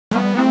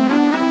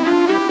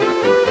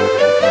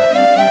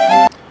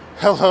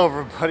Hello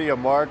everybody,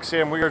 Amaryx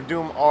here, and we are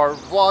doing our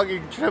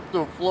vlogging trip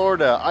to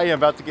Florida. I am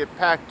about to get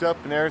packed up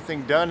and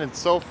everything done, and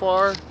so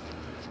far,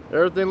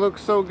 everything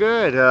looks so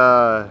good.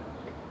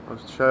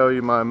 Let's show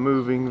you my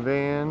moving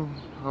van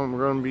I'm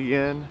going to be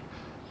in.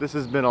 This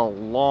has been a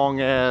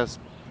long ass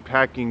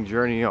packing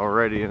journey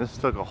already, and this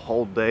took a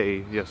whole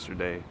day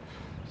yesterday.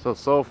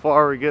 So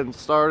far we're getting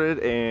started,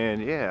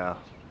 and yeah.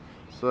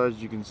 So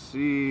as you can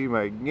see,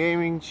 my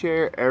gaming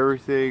chair,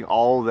 everything,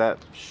 all that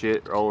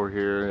shit over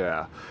here,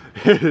 yeah,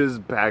 it is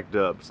packed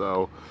up.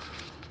 So,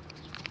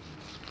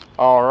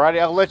 alrighty,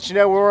 I'll let you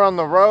know when we're on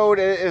the road.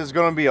 It is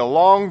going to be a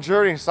long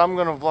journey, so I'm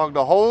going to vlog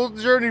the whole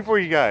journey for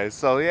you guys.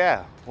 So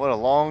yeah, what a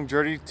long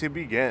journey to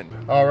begin.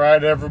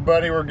 Alright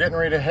everybody, we're getting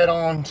ready to head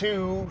on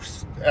to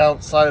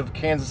outside of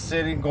Kansas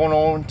City, going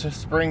on to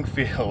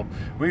Springfield.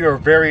 We are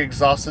very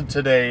exhausted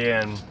today,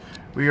 and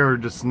we are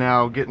just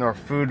now getting our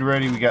food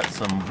ready. We got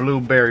some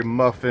blueberry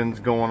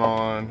muffins going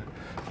on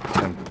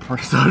and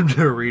some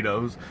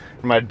Doritos.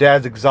 My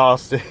dad's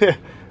exhausted.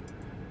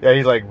 Yeah,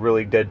 he's like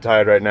really dead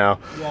tired right now.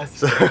 Yes.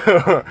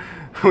 So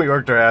we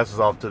worked our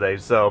asses off today.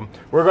 So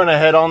we're gonna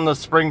head on to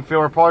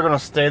Springfield. We're probably gonna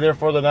stay there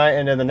for the night,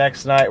 and then the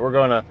next night we're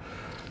gonna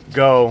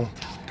go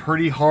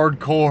pretty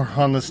hardcore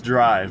on this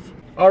drive.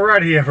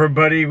 Alrighty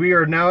everybody, we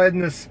are now in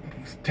this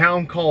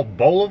town called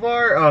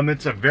Bolivar.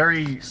 It's a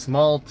very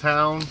small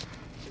town.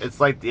 It's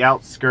like the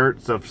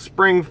outskirts of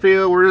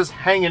Springfield. We're just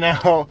hanging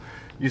out.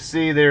 You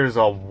see there's a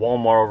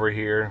Walmart over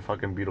here.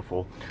 Fucking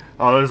beautiful.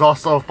 There's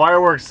also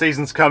fireworks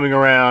season's coming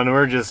around.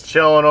 We're just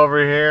chilling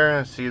over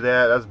here. See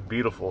that? That's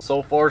beautiful.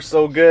 So far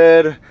so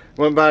good.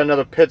 Went by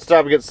another pit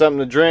stop to get something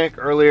to drink.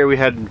 Earlier we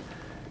had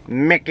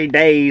Mickey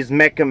D's,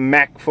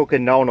 Mac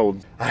fucking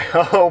Donald's. I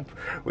hope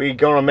we're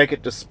gonna make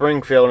it to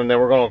Springfield, and then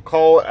we're gonna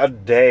call it a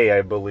day,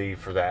 I believe,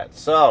 for that.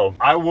 So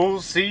I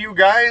will see you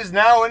guys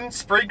now in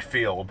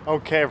Springfield.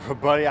 Okay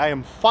everybody, I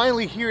am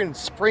finally here in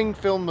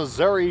Springfield,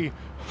 Missouri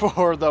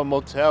for the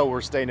motel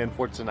we're staying in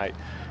for tonight.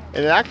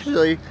 And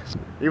actually,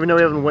 even though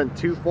we haven't went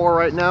too far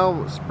right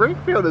now,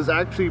 Springfield is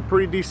actually a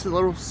pretty decent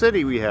little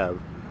city we have.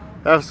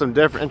 They have some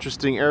different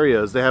interesting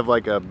areas. They have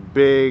like a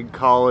big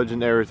college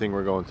and everything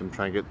we're going to. I'm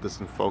trying to get this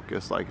in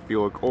focus. Like if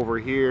you look over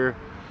here,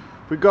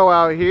 if we go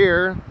out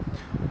here,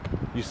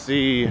 you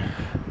see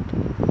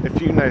a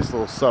few nice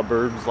little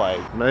suburbs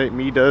like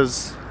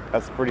Midas.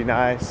 That's pretty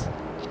nice.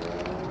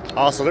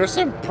 Also, there's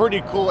some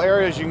pretty cool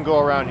areas you can go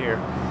around here.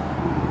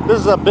 This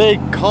is a big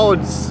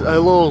college,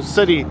 little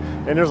city,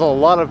 and there's a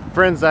lot of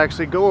friends that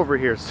actually go over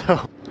here.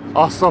 So,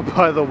 also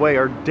by the way,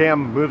 our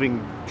damn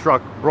moving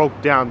truck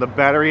broke down. The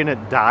battery in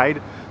it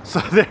died,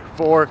 so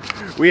therefore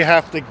we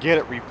have to get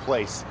it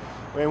replaced.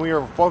 And we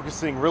are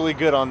focusing really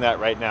good on that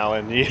right now.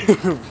 And you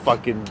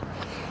fucking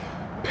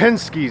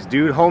Penske's,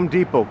 dude, Home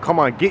Depot, come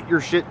on, get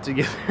your shit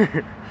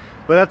together.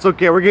 But that's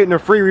okay, we're getting a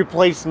free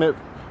replacement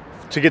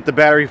to get the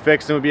battery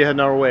fixed, and we'll be heading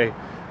our way.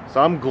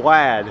 So I'm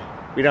glad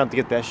we don't have to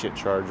get that shit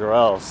charged, or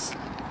else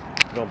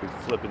we're gonna be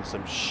flipping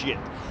some shit.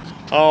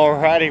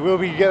 Alrighty, we'll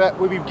be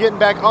getting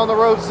back on the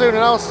road soon, and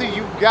I'll see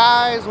you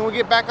guys when we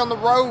get back on the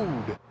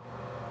road.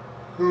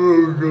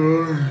 Oh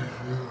god,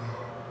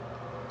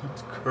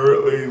 it's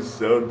currently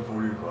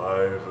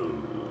 7:45.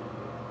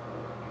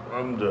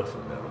 I'm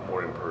definitely not a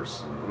morning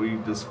person. We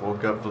just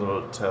woke up from the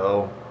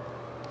hotel,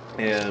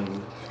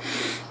 and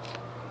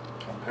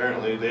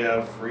apparently they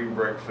have free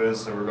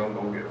breakfast, and we're gonna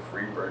go get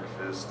free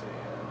breakfast.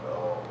 And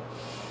oh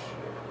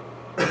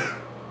shit,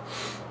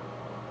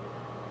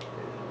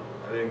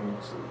 I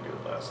didn't sleep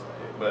good last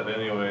night, but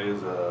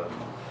anyways,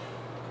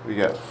 we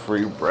got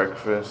free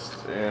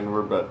breakfast, and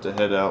we're about to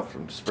head out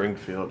from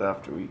Springfield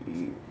after we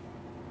eat.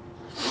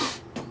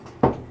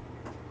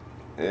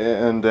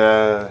 And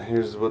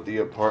here's what the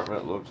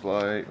apartment looks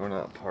like, or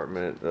not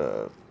apartment,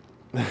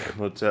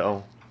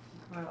 motel.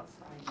 We're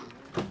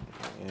outside.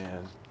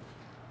 And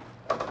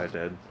I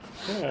did.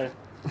 Alright.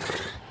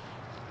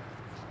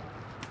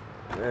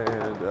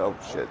 And oh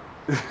shit,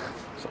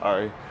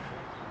 sorry.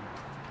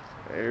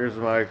 Here's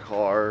my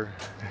car.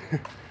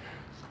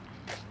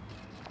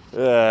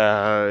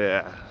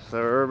 Yeah. So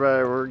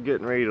we're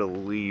getting ready to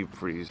leave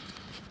pretty.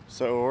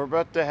 So we're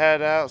about to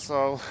head out.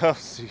 So I'll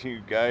see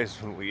you guys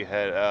when we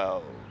head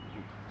out.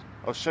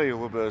 I'll show you a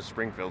little bit of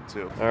Springfield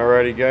too.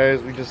 Alrighty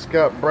guys, we just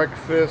got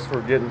breakfast.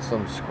 We're getting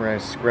some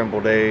nice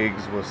scrambled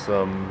eggs with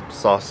some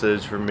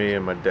sausage for me,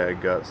 and my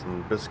dad got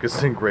some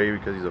biscuits and gravy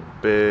because he's a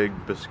big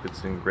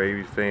biscuits and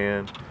gravy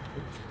fan.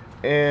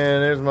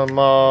 And there's my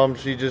mom.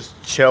 She just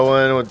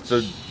chilling with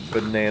the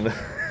banana.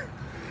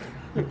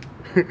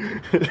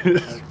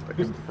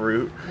 Fucking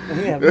fruit.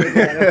 Yeah,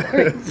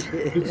 banana.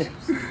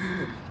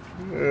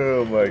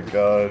 Oh my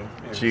god.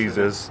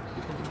 Jesus.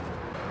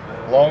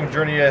 Long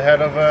journey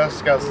ahead of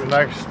us. Got some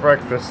nice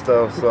breakfast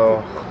though,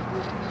 so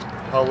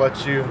I'll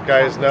let you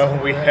guys know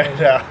when we head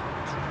out.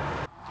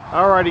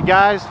 Alrighty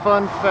guys,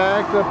 fun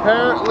fact,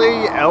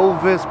 apparently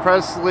Elvis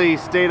Presley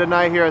stayed a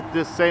night here at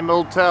this same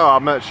hotel.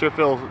 I'm not sure if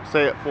he'll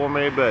say it for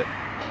me, but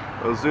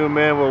we'll zoom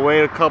in, we'll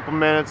wait a couple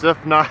minutes.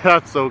 If not,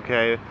 that's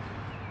okay.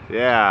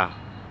 Yeah.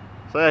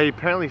 So yeah, he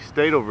apparently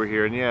stayed over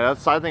here, and yeah,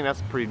 I think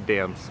that's pretty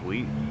damn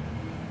sweet.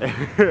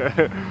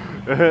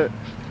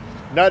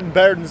 Nothing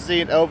better than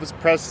seeing Elvis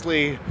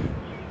Presley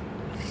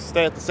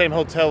stay at the same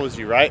hotel as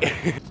you, right?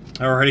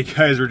 Alrighty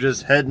guys, we're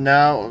just heading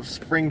out of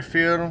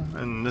Springfield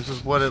and this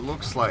is what it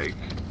looks like.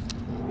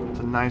 It's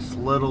a nice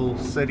little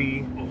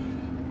city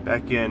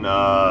back in,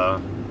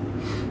 how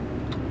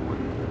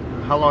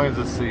long has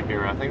this city been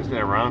around? I think it's been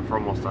around for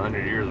almost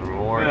 100 years or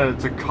more. Yeah,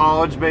 it's a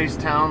college-based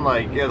town,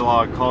 like, yeah, a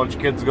lot of college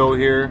kids go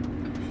here.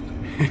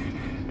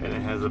 And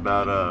it has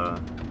about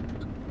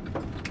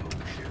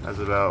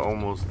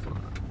almost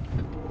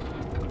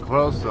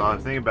close to, I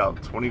think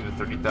about 20 to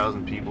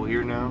 30,000 people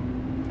here now,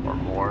 or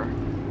more.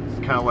 It's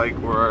kind of like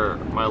where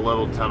my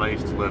little town I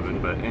used to live in,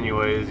 but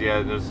anyways,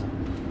 yeah,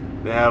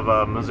 they have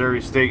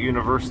Missouri State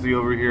University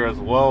over here, as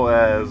well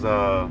as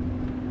I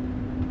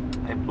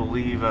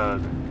believe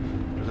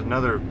there's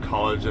another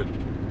college that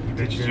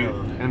teaches you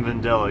in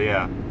Vandalia,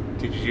 yeah,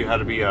 teaches you how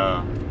to be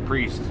a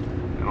priest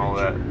and all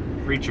that,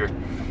 preacher.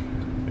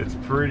 It's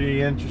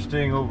pretty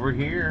interesting over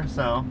here,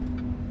 so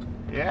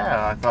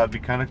yeah, I thought it'd be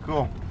kind of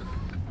cool.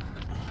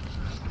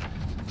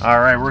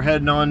 Alright, we're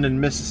heading on to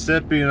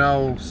Mississippi, and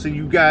I'll see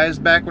you guys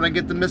back when I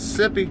get to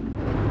Mississippi.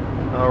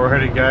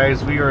 Alrighty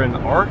guys, we are in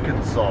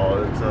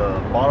Arkansas. It's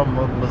bottom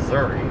of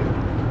Missouri.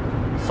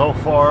 So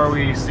far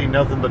we see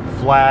nothing but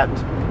flat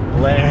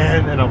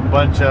land and a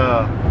bunch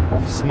of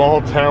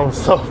small towns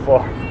so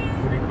far.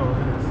 What do you call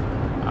this?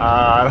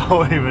 I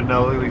don't even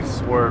know. Look at these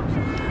swerves.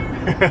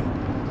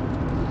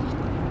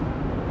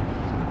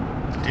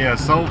 Yeah,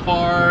 so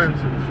far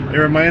it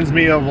reminds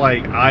me of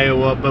like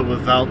Iowa, but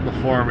without the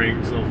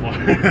farming so far.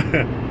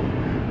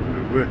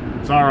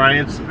 It's all right.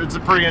 It's a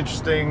pretty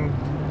interesting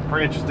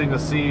to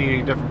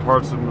see different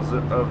parts of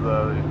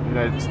the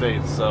United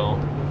States. So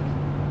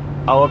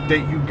I'll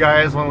update you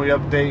guys when we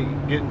get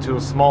into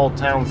a small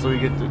town. So we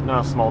get to,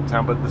 not a small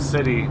town, but the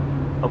city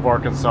of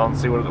Arkansas, and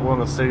see what one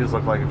of the cities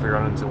look like if we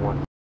run into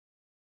one.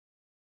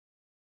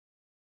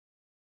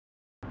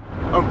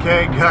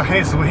 Okay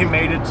guys, we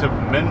made it to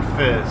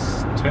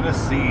Memphis,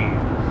 Tennessee.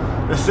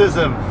 This is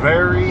a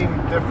very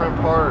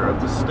different part of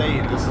the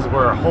state. This is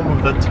where home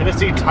of the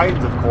Tennessee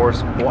Titans, of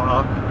course. Blah.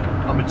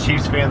 I'm a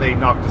Chiefs fan. They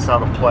knocked us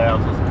out of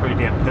playoffs. I was pretty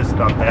damn pissed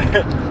about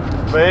that.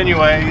 But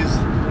anyways,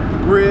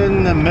 we're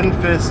in the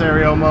Memphis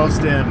area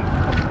almost, and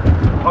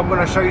I'm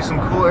going to show you some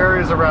cool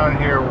areas around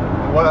here,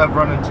 what I've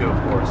run into,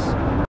 of course.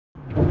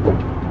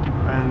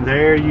 And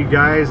there you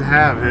guys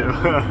have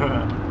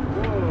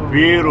it.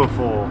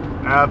 Beautiful.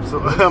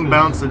 Absolutely. I'm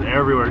bouncing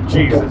everywhere.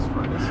 Jesus.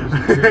 This is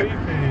creepy.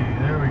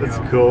 There we That's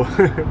go. cool.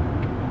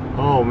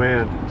 Oh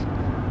man.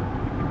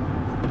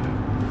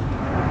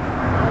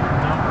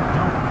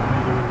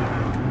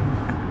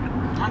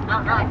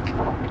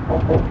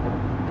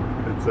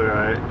 It's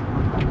alright.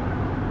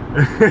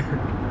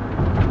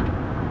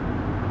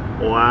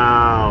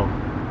 Wow.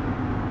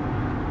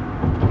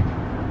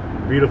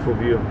 Beautiful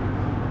view.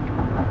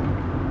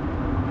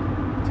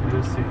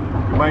 Tennessee.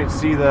 You might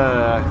see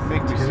I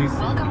think we see.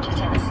 Welcome to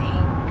Tennessee.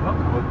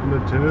 Welcome to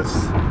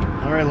Tennessee.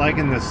 Alright,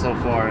 liking this so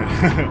far.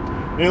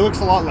 It looks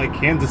a lot like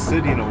Kansas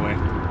City in a way.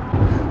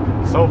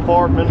 So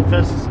far,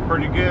 Memphis is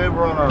pretty good.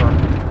 We're on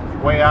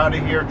our way out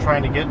of here,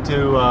 trying to get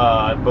to,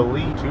 I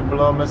believe,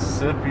 Tupelo,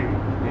 Mississippi.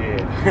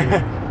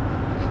 Yeah.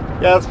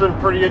 Yeah, it's been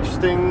pretty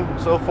interesting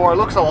so far. It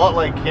looks a lot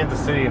like Kansas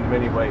City in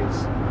many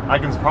ways. I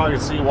can probably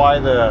see why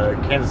the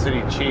Kansas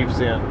City Chiefs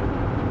and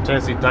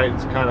Tennessee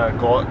Titans kind of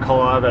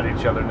collab at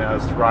each other now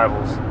as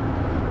rivals.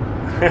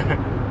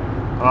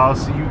 I'll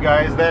see you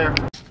guys there.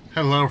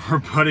 Hello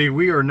everybody,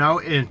 we are now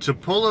in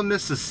Tupelo,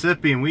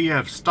 Mississippi, and we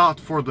have stopped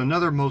for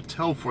another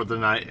motel for the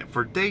night,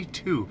 for day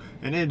 2,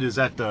 and it is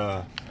at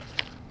the,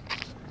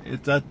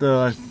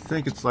 I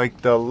think it's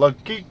like the La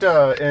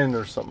Quinta Inn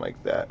or something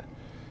like that.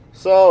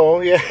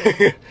 So yeah,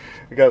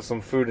 we got some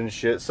food and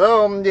shit.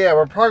 So yeah,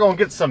 we're probably gonna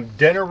get some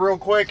dinner real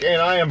quick,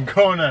 and I'm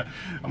gonna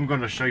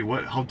show you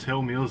what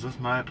hotel meals this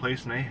my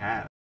place may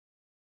have.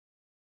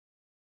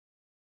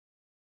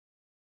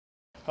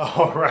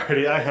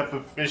 Alrighty, I have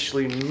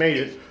officially made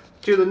it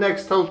to the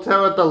next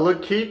hotel at the La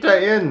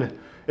Quinta Inn.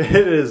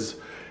 It is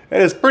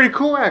pretty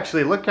cool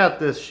actually. Look at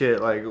this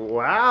shit. Like,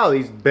 wow,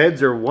 these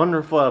beds are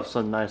wonderful. I have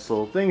some nice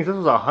little things. This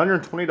was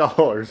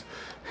 $120.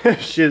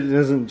 Shit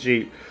isn't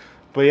cheap.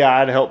 But yeah, I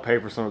had to help pay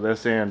for some of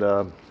this, and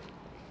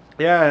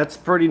yeah, it's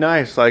pretty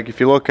nice. Like,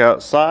 if you look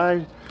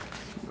outside,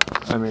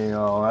 I mean,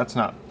 that's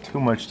not too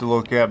much to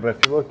look at, but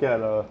if you look at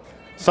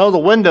some of the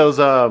windows,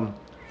 I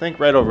think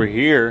right over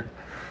here,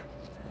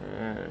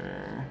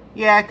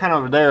 yeah, kind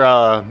of over there,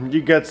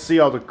 you get to see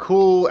all the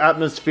cool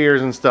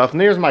atmospheres and stuff. And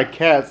there's my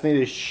cats. They need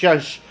to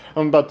shush.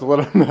 I'm about to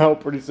let them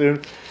out pretty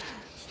soon.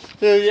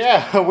 So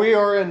yeah, we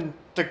are in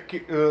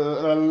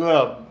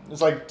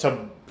it's like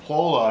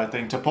Tupelo, I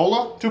think.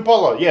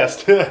 Tupelo,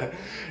 yes.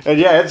 And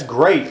yeah, it's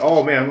great.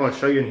 Oh man, I'm gonna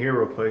show you in here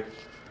real quick.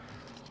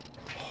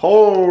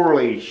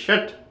 Holy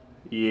shit.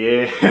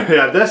 Yeah,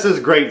 yeah, this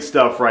is great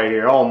stuff right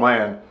here. Oh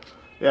man.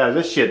 Yeah,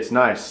 this shit's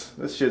nice.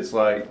 This shit's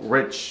like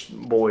rich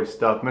boy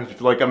stuff. Makes me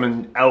feel like I'm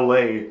in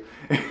LA.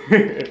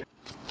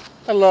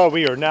 Hello,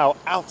 we are now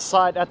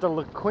outside at the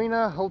La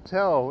Quinta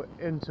Hotel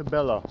in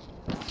Tupelo.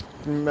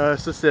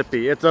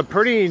 Mississippi. It's a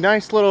pretty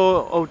nice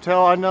little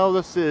hotel. I know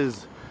this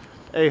is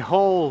a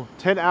whole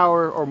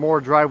 10-hour or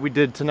more drive we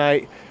did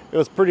tonight. It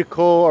was pretty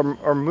cool.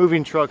 Our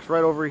moving truck's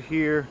right over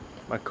here.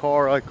 My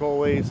car, like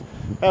always.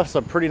 Have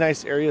some pretty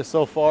nice areas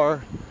so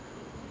far.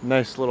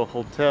 Nice little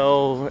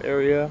hotel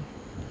area.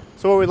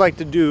 So what we'd like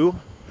to do,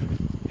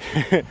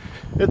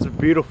 it's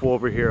beautiful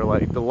over here.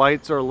 Like the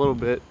lights are a little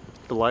bit,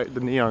 the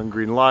neon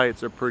green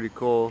lights are pretty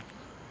cool.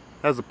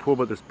 Has a pool,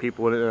 but there's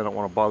people in it and I don't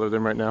want to bother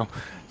them right now.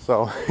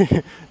 So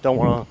don't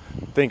want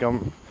to think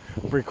I'm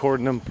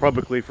recording them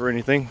publicly for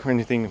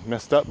anything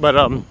messed up. But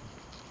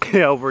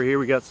yeah, over here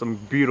we got some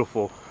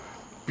beautiful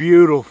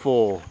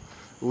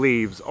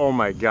leaves. Oh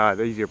my god,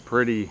 these are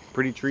pretty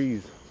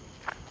trees.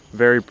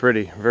 Very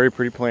pretty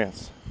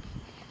plants.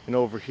 And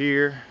over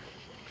here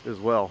as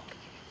well.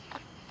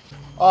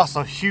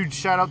 Also, huge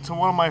shout out to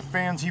one of my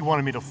fans. He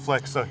wanted me to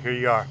flex, so here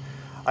you are.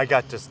 I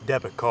got this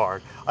debit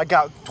card. I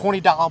got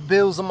 $20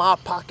 bills in my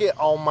pocket.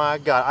 Oh my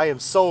god, I am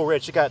so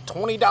rich. I got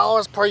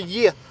 $20 per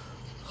year.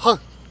 Huh.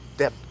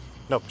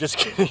 No, just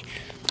kidding.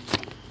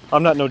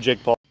 I'm not no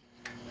Jake Paul.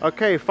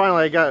 Okay,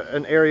 finally I got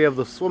an area of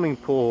the swimming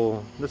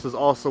pool. This is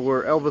also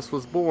where Elvis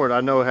was born.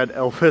 I know I had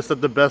Elvis at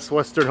the Best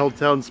Western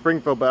Hotel in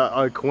Springfield,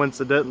 but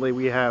coincidentally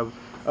we have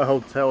a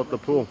hotel at the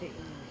pool.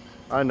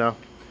 I know.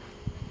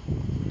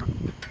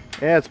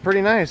 Yeah, it's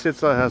pretty nice. It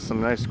has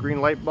some nice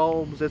green light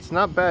bulbs. It's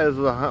not bad. It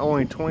was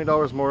only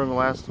 $20 more than the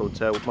last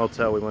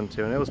motel we went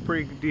to, and it was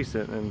pretty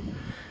decent. And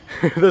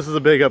this is a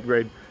big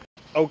upgrade.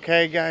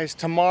 Okay, guys,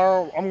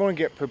 tomorrow I'm going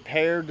to get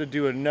prepared to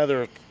do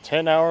another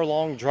 10-hour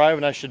long drive,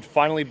 and I should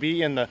finally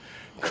be in the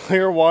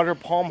Clearwater,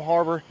 Palm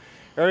Harbor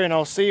area, and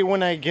I'll see you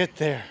when I get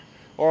there.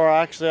 Or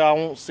actually, I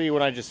won't see you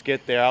when I just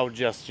get there. I'll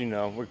just, you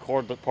know,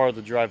 record the part of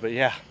the drive. But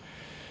yeah,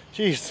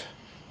 jeez.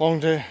 Long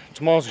day.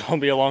 Tomorrow's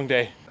gonna be a long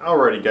day.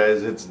 Alrighty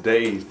guys, it's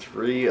day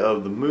 3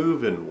 of the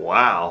move, and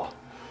wow,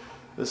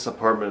 this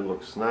apartment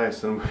looks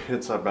nice. And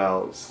it's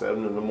about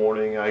 7 in the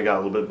morning. I got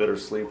a little bit better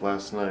sleep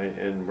last night,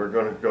 and we're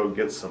gonna go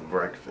get some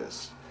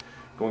breakfast.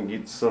 Going to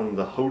get some of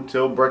the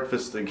hotel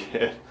breakfast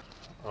again.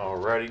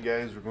 Alrighty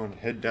guys, we're going to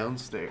head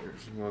downstairs.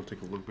 I'm gonna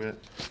take a look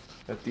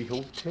at the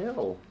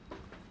hotel.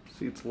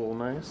 See, it's a little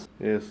nice.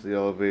 Yes, the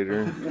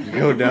elevator. You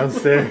go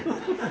downstairs.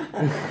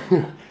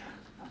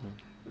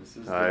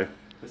 Hi.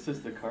 This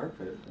is the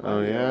carpet. Oh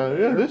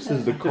yeah, this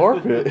is the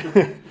carpet.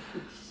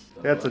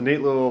 That's a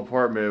neat little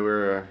apartment.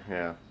 We're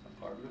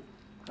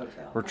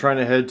we're trying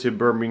to head to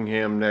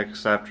Birmingham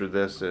next after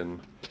this, and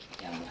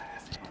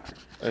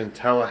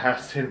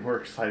Tallahassee. We're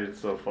excited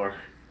so far.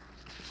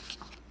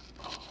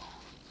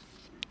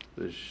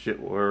 This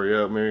shit will hurry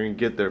up. Maybe we can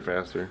get there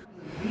faster.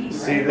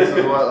 See, this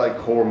is what like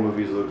horror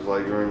movies looks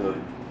like. We're in the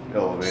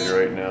elevator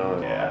right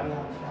now.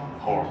 Yeah.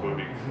 Horror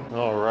movie.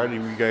 Alrighty,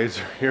 we guys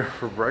are here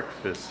for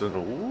breakfast,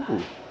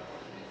 and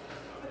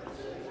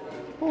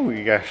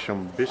we got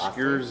some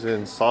biscuits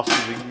and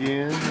sausage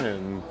again,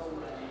 and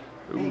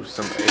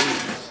some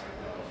eggs.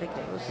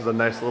 This is a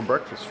nice little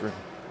breakfast room.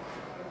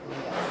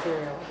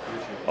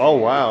 Oh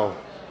wow,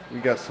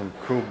 we got some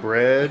cool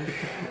bread,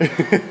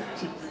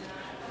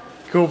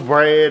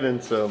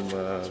 and some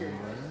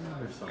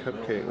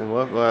cupcake.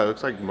 Well, it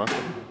looks like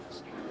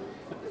muffins.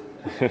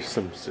 There's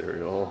some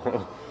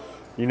cereal.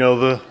 You know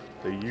the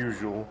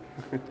usual.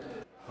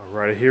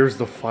 Alright, here's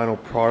the final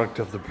product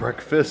of the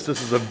breakfast.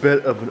 This is a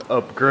bit of an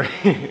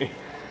upgrade.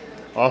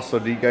 Also,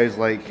 do you guys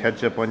like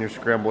ketchup on your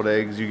scrambled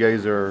eggs? You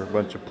guys are a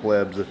bunch of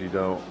plebs if you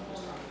don't.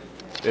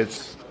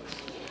 It's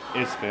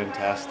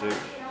fantastic.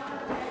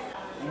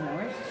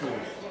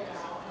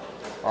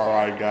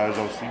 Alright guys,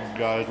 I'll see you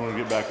guys when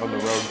we get back on the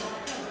road.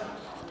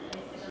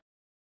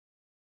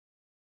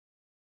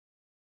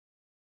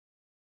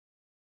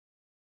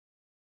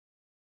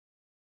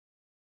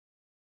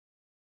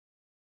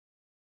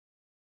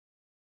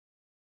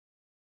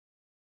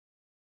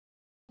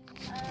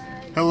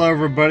 Hello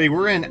everybody,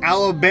 we're in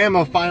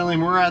Alabama finally,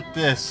 and we're at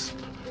this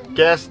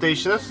gas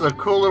station. This is a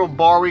cool little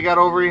bar we got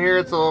over here.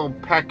 It's a little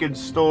package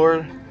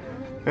store.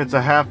 It's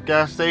a half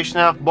gas station,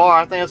 half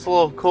bar. I think it's a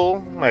little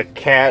cool. My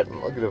cat,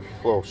 look at the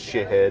little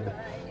shithead.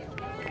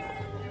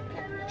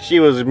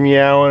 She was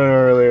meowing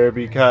earlier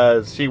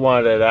because she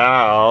wanted it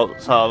out,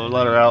 so I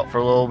let her out for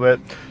a little bit.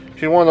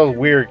 She's one of those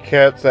weird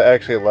cats that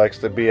actually likes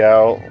to be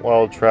out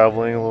while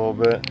traveling a little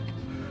bit,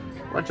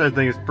 which I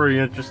think is pretty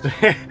interesting.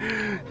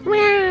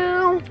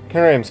 Meow.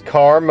 Her name's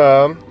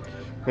Karma.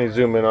 Let me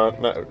zoom in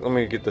on. Let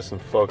me get this in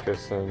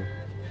focus. And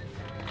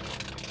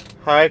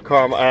hi,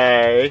 Karma.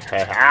 Hey.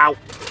 Ow.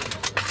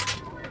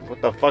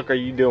 What the fuck are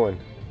you doing?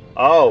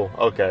 Oh,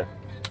 okay.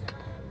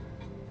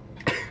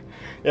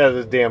 Yeah,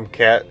 this damn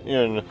cat.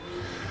 You know,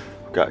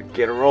 gotta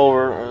get her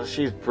over.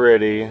 She's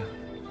pretty.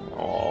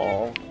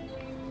 Aww.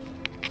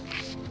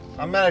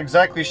 I'm not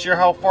exactly sure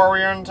how far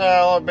we are into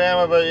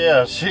Alabama, but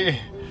yeah,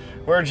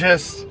 we're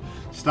just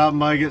stopping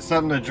by to get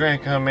something to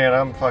drink. Oh man,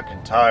 I'm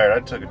fucking tired. I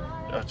took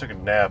a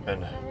nap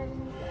and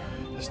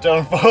I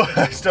still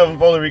haven't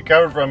fully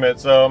recovered from it,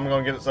 so I'm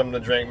gonna get something to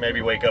drink,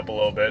 maybe wake up a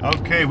little bit.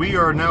 Okay, we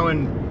are now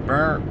in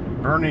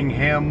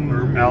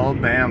Birmingham,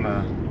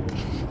 Alabama.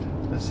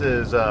 This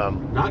is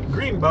not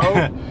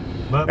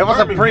Greenbow, but it was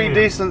a pretty Birmingham.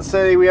 decent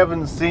city. We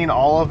haven't seen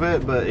all of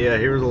it, but yeah,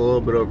 here's a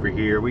little bit over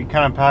here. We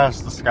kind of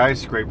passed the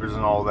skyscrapers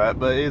and all that,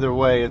 but either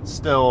way,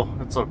 it's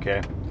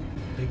okay.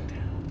 Big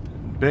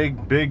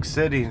town. Big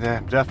city,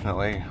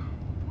 definitely.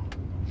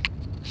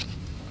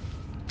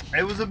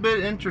 It was a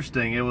bit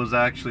interesting. It was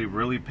actually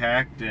really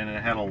packed, and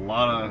it had a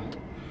lot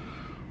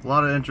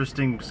of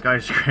interesting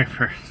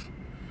skyscrapers.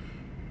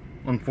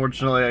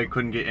 Unfortunately, I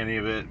couldn't get any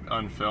of it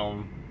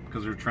unfilmed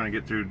because we were trying to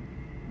get through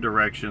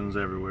directions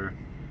everywhere.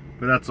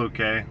 But that's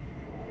okay.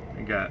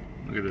 Look at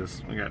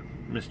this. We got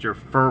Mr.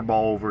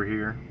 Furball over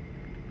here.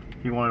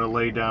 He wanted to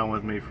lay down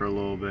with me for a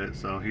little bit,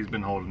 so he's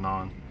been holding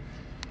on.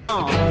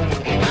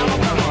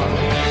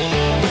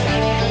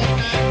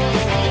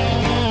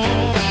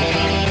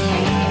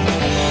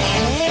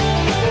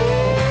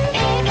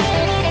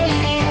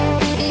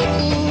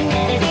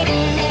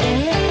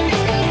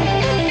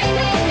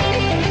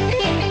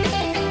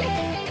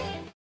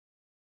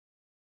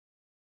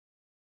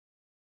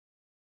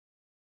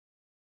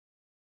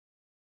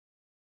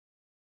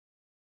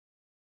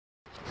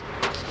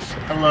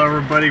 Hello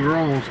everybody, we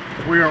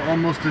are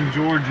almost in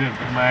Georgia.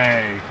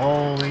 Man,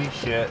 holy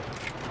shit.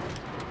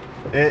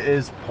 It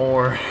is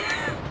pouring.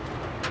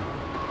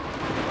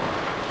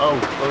 Oh,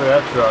 look at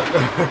that truck.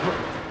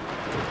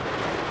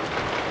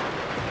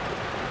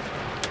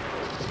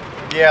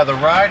 Yeah, the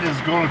ride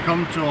is going to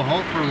come to a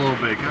halt for a little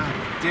bit. God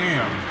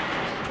damn.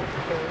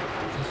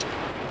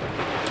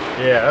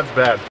 Yeah, that's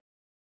bad.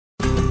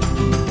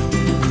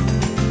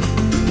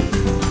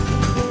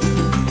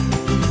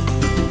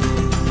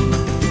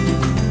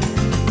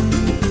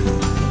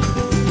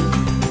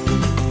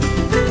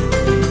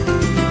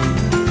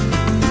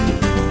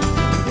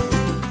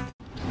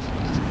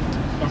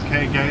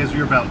 Okay guys,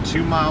 we're about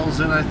 2 miles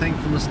in, I think,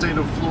 from the state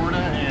of Florida,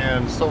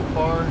 and so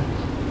far,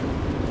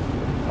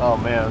 oh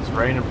man, it's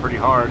raining pretty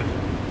hard.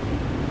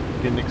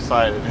 Getting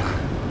excited.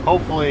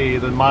 Hopefully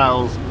the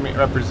miles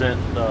represent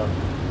the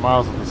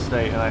miles of the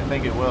state, and I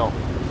think it will.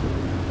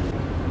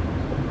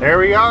 There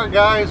we are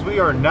guys, we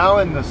are now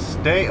in the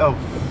state of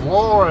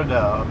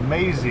Florida.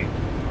 Amazing.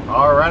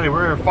 Alrighty,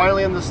 we're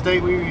finally in the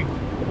state we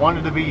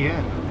wanted to be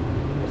in.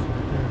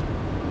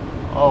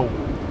 Oh.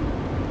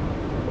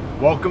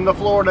 Welcome to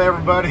Florida,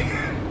 everybody.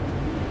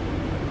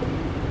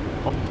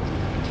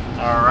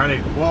 Alrighty,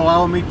 well,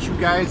 I'll meet you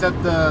guys at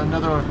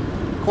another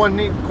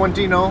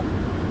Quintino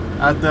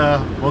at the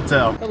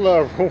hotel.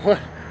 Hello, everyone.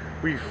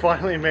 We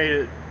finally made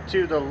it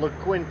to the La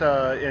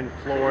Quinta in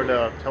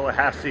Florida,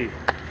 Tallahassee.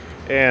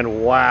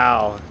 And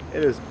wow,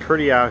 it is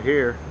pretty out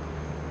here.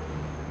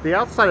 The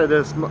outside of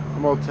this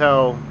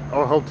motel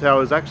or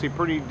hotel is actually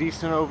pretty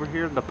decent over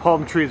here. The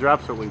palm trees are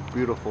absolutely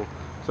beautiful.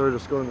 So we're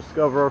just going to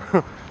discover.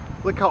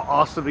 Look how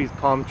awesome these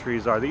palm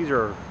trees are. These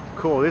are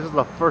cool. This is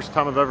the first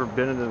time I've ever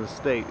been in the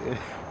state.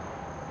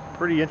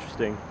 Pretty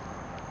interesting.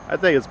 I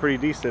think it's pretty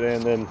decent.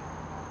 And then,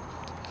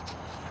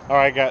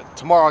 alright,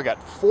 tomorrow I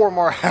got 4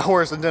 more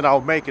hours, and then I'll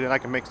make it, and I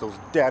can make those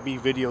dabby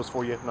videos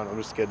for you. No, I'm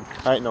just kidding.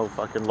 I ain't no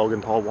fucking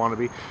Logan Paul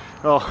wannabe.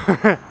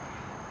 Oh,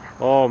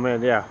 oh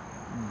man, yeah,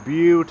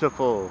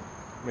 beautiful.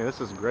 Man, this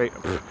is great.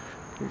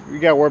 You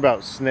gotta worry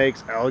about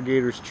snakes,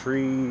 alligators,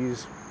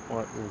 trees.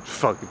 What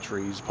fucking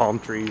trees, palm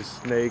trees,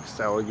 snakes,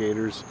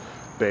 alligators,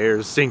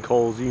 bears,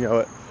 sinkholes, you know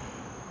it.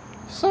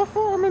 So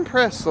far I'm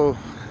impressed. So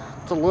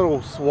it's a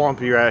little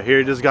swampy right here.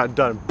 It just got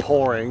done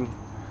pouring.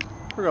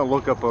 We're gonna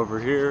look up over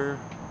here.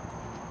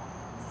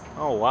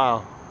 Oh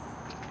wow.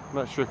 I'm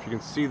not sure if you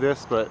can see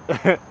this, but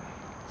it's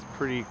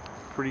pretty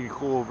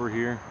cool over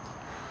here.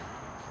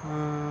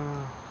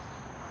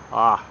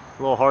 A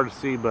little hard to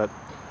see, but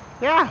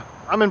yeah,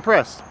 I'm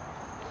impressed.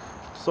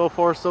 So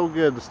far so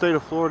good. The state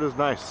of Florida is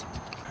nice.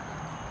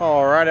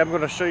 Alright, I'm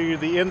going to show you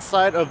the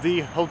inside of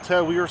the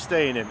hotel we were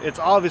staying in. It's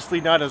obviously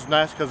not as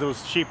nice because it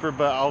was cheaper,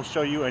 but I'll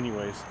show you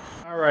anyways.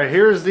 Alright,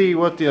 here's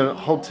what the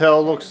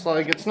hotel looks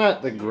like. It's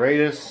not the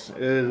greatest.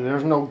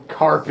 There's no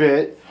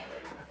carpet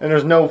and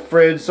there's no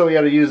fridge, so we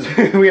had to use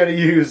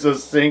a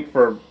sink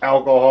for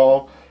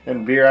alcohol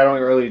and beer. I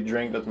don't really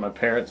drink, that's my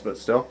parents, but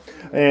still.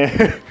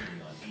 And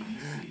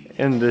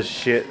this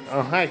shit.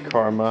 Oh, hi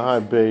Karma.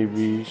 Hi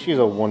baby. She's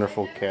a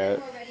wonderful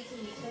cat.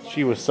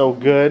 She was so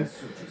good.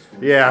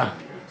 Yeah.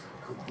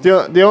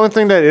 The only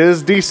thing that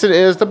is decent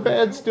is the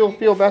beds still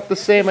feel about the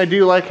same. I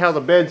do like how the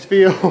beds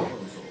feel.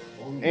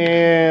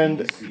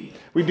 And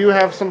we do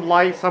have some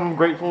lights. I'm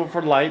grateful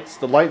for lights.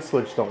 The light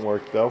switch don't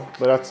work though,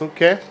 but that's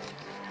okay.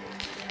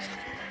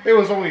 It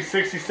was only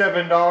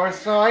 $67,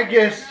 so I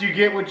guess you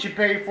get what you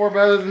pay for. But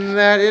other than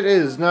that, it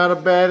is not a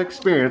bad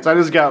experience. I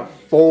just got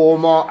 4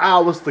 more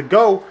hours to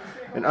go.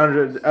 And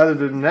other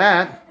than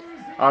that,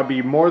 I'll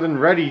be more than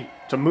ready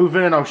to move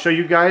in, and I'll show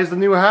you guys the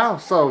new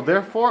house. So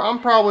therefore, I'm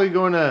probably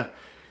going to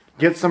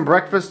get some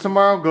breakfast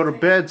tomorrow, go to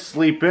bed,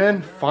 sleep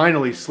in,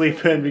 finally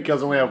sleep in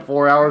because I only have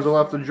 4 hours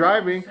left of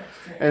driving.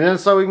 And then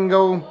so we can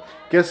go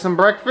get some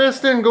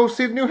breakfast and go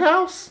see the new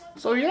house.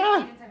 So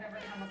yeah,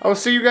 I'll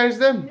see you guys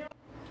then.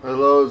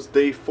 Hello, it's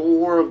day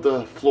 4 of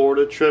the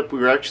Florida trip.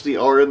 We actually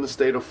are in the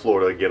state of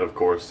Florida again, of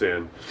course,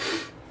 and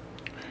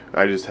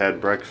I just had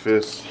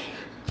breakfast.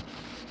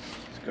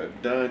 Just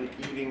got done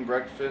eating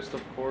breakfast,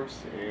 of course,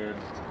 and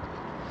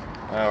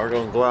we're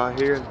gonna go out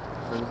here.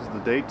 This is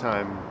the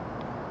daytime.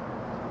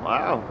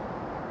 Wow,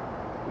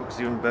 looks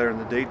even better in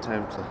the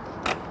daytime. It's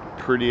a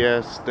pretty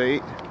ass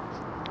state.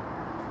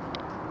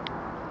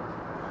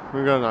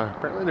 We're gonna.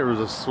 Apparently, there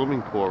was a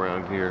swimming pool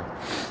around here.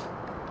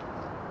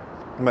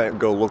 Might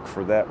go look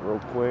for that real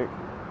quick.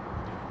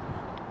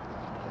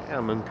 Yeah,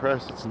 I'm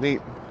impressed. It's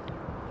neat.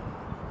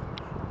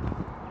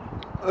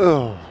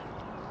 Oh,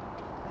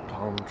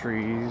 palm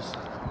trees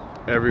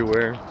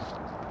everywhere.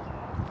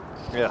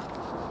 Yeah.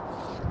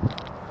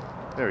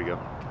 There we go.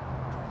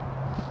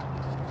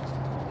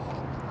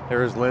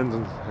 There's Lynn's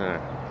and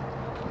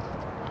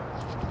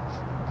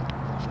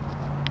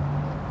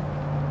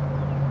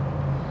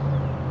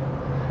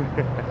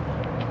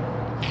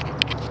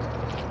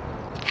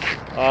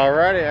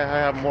alrighty, I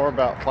have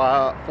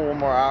about 4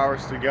 more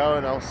hours to go,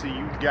 and I'll see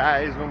you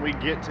guys when we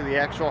get to the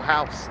actual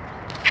house.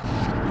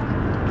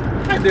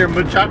 Hi there,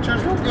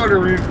 muchachos. We're going to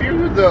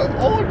review the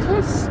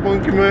Otis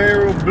Spunky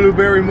Mayo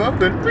Blueberry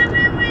Muffin.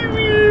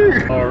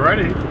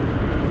 Alrighty,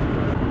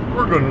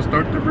 we're going to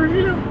start the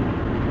review.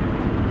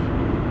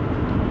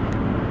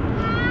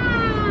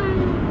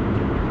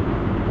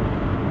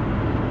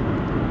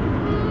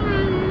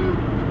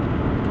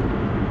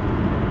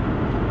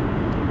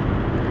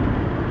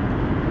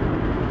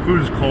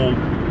 Food is cold.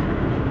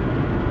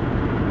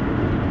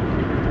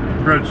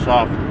 Bread's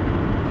soft.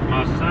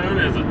 My son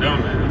is a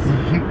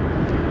dumbass.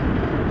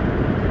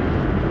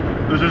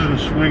 This isn't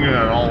swinging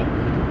at all.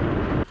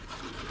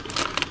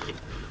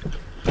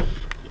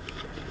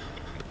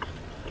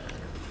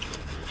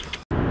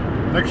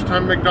 Next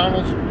time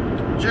McDonald's,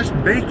 just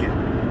bake it.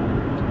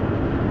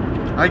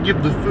 I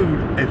give the food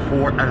a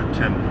 4 out of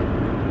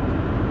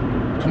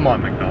 10. Come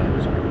on,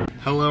 McDonald's.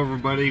 Hello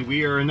everybody,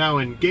 we are now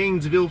in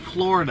Gainesville,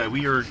 Florida.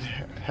 We are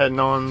heading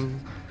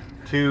on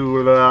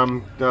to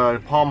the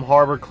Palm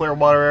Harbor,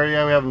 Clearwater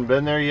area. We haven't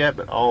been there yet,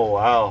 but oh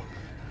wow.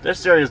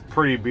 This area is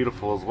pretty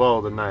beautiful as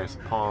well, the nice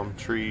palm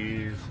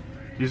trees.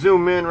 You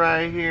zoom in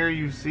right here,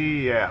 you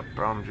see, yeah,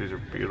 palm trees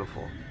are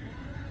beautiful.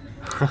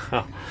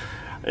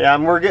 Yeah,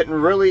 and we're getting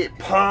really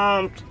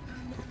pumped.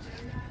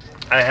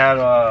 I had,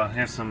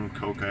 here's some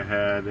Coke I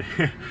had.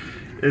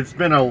 It's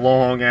been a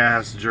long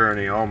ass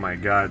journey. Oh my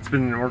god,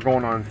 we're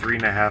going on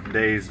 3.5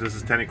 days. This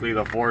is technically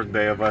the 4th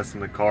day of us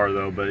in the car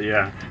though, but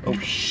yeah. Oh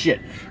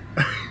shit.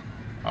 Oh,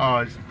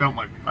 I just spilled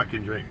my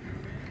fucking drink.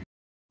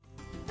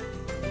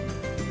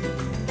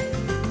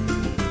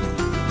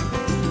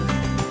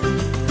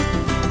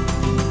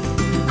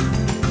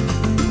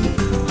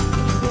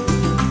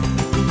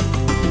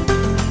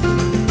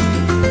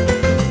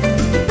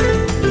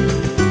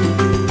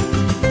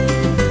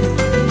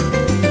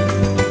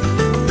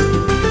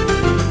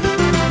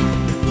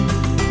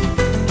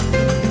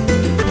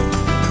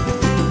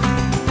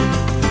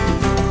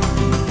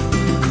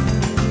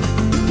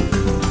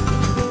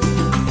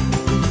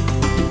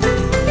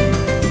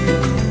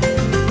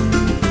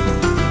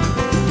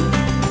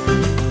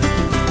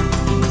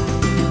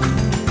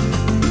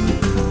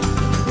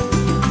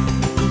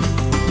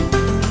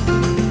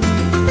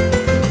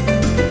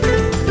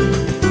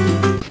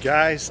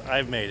 Guys,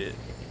 I've made it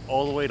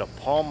all the way to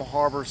Palm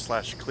Harbor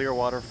 /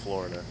 Clearwater,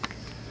 Florida.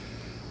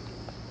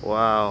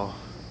 Wow.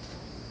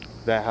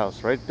 That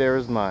house right there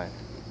is mine.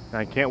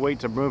 I can't wait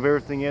to move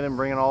everything in and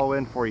bring it all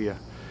in for you.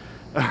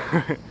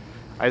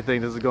 I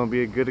think this is going to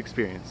be a good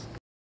experience.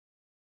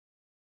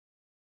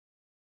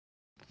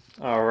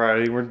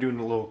 Alrighty, we're doing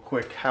a little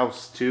quick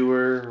house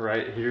tour.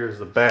 Right here is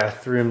the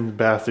bathroom. The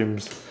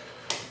bathroom's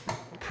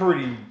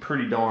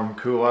pretty darn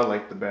cool. I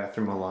like the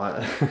bathroom a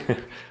lot.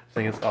 I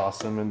think it's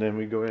awesome. And then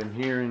we go in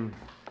here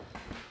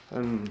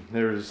and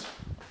there's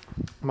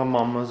my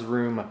mama's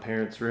room, my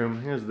parents'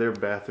 room. Here's their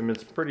bathroom.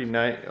 It's pretty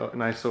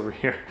nice over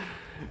here.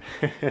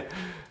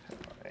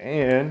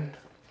 And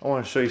I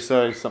want to show you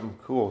something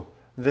cool.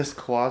 This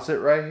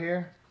closet right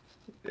here,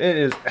 it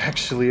is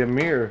actually a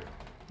mirror.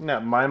 Isn't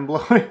that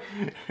mind-blowing?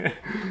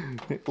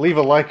 Leave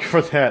a like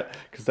for that,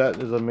 because that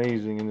is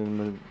amazing. And then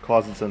the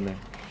closet's in there.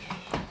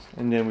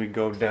 And then we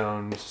go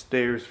down the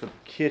stairs for the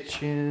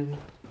kitchen.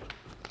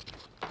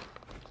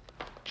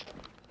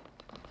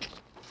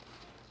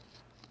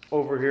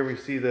 Over here we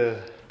see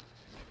the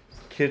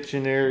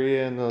kitchen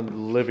area and the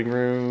living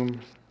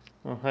room.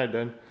 Oh, hi,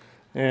 Dad.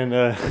 And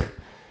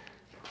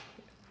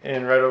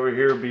right over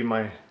here would be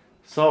my,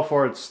 so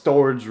far it's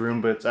storage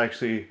room, but it's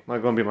actually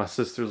not going to be my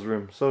sister's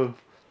room. So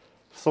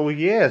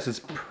yes,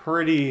 it's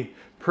pretty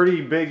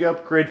big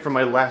upgrade from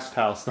my last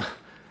house.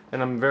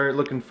 And I'm very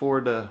looking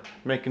forward to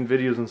making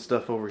videos and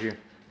stuff over here.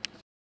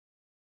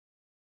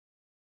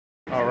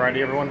 Alrighty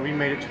everyone, we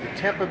made it to the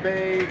Tampa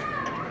Bay,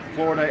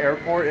 Florida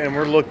airport, and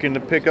we're looking to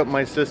pick up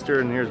my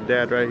sister, and here's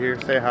Dad right here.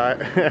 Say hi.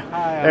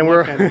 Hi. And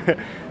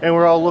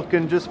we're all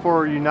looking just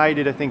for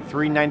United. I think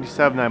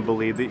 397, I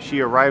believe. She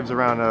arrives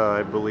around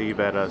I believe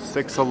at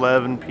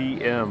 6:11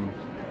 p.m.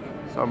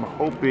 So I'm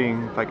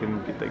hoping if I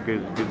can get that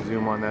good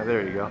zoom on that.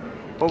 There you go.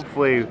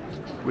 Hopefully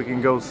we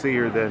can go see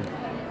her then.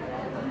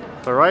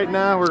 So right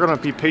now we're gonna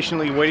be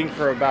patiently waiting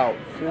for about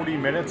 40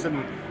 minutes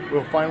and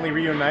we'll finally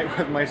reunite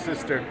with my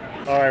sister.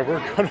 All right, we're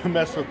gonna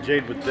mess with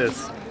Jade with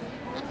this.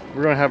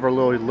 We're gonna have our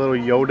little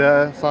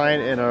Yoda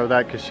sign in or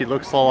that because she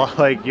looks a lot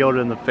like Yoda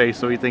in the face,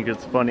 so we think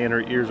it's funny, and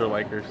her ears are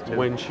like hers too.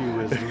 When she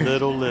was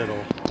little.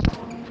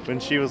 When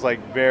she was like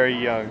very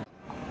young.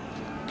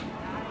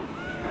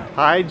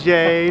 Hi,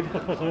 Jade.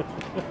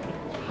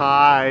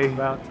 Hi.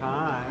 About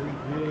time.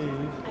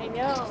 Hey. I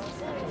know.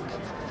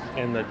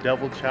 And the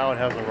devil child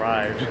has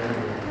arrived. You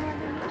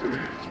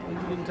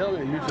didn't tell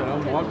me. You said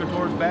I'm walking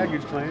towards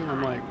baggage claim.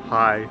 I'm like,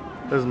 Hi.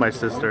 This is my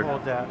sister.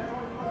 called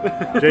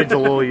that. Jade's a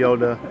little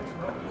Yoda.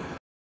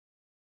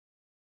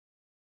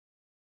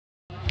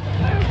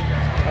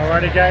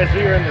 Alrighty guys,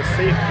 we are in the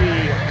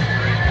safety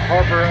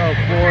harbor of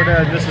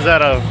Florida. This is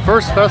at a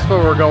first festival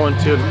we're going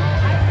to.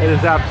 It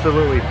is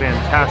absolutely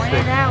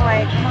fantastic. That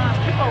way.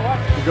 Come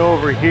on. You go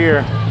over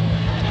here,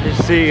 you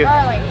see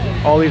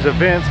all these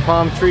events,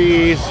 palm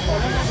trees.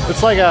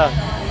 It's like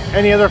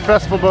any other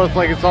festival, but it's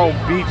like it's all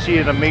beachy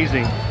and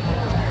amazing.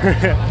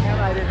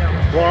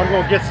 Well, I'm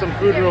gonna get some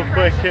food real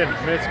quick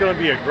and it's gonna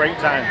be a great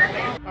time.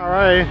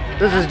 Alright,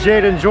 this is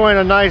Jade enjoying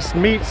a nice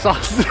meat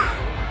sauce.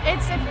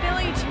 It's a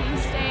Philly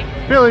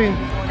cheesesteak.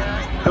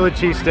 Philly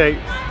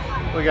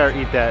cheesesteak. We gotta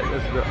eat that.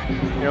 That's good.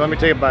 Here, let me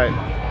take a bite.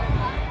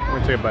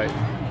 Let me take a bite.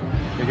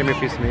 Here, give me a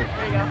piece of meat.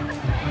 There you go.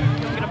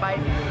 Don't get a bite.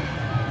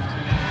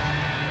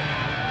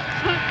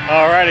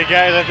 Alrighty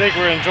guys, I think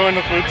we're enjoying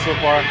the food so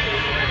far.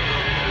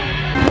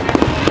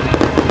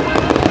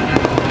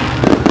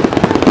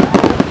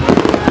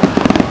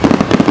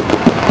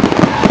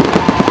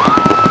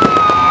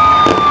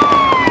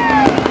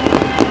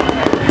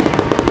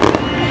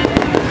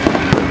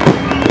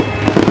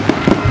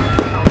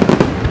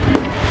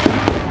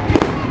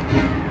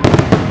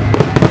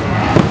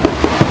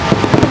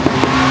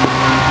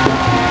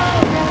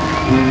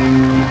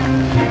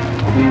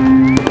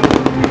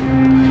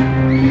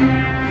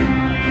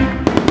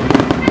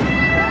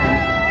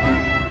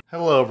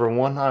 Hello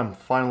everyone, I'm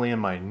finally in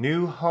my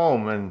new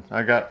home and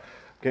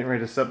getting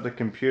ready to set up the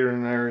computer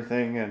and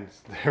everything, and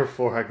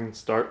therefore I can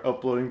start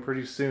uploading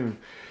pretty soon.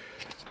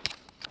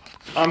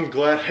 I'm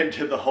glad I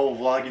did the whole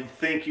vlog, and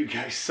thank you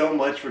guys so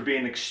much for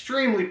being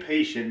extremely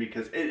patient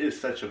because it is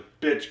such a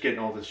bitch getting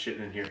all this shit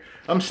in here.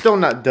 I'm still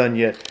not done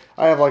yet.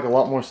 I have like a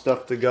lot more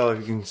stuff to go. If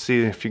you can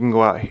see, if you can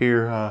go out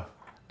here,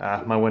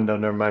 my window,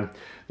 never mind.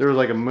 There was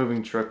like a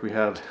moving truck we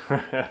have.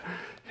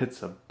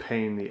 It's a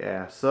pain in the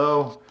ass.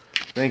 So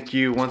thank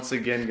you once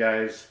again,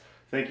 guys.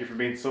 Thank you for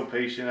being so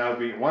patient.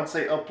 Once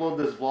I upload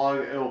this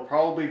vlog, it will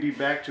probably be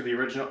back to the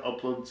original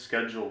upload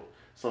schedule.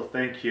 So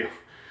thank you.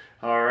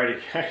 Alrighty,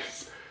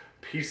 guys.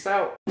 Peace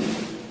out.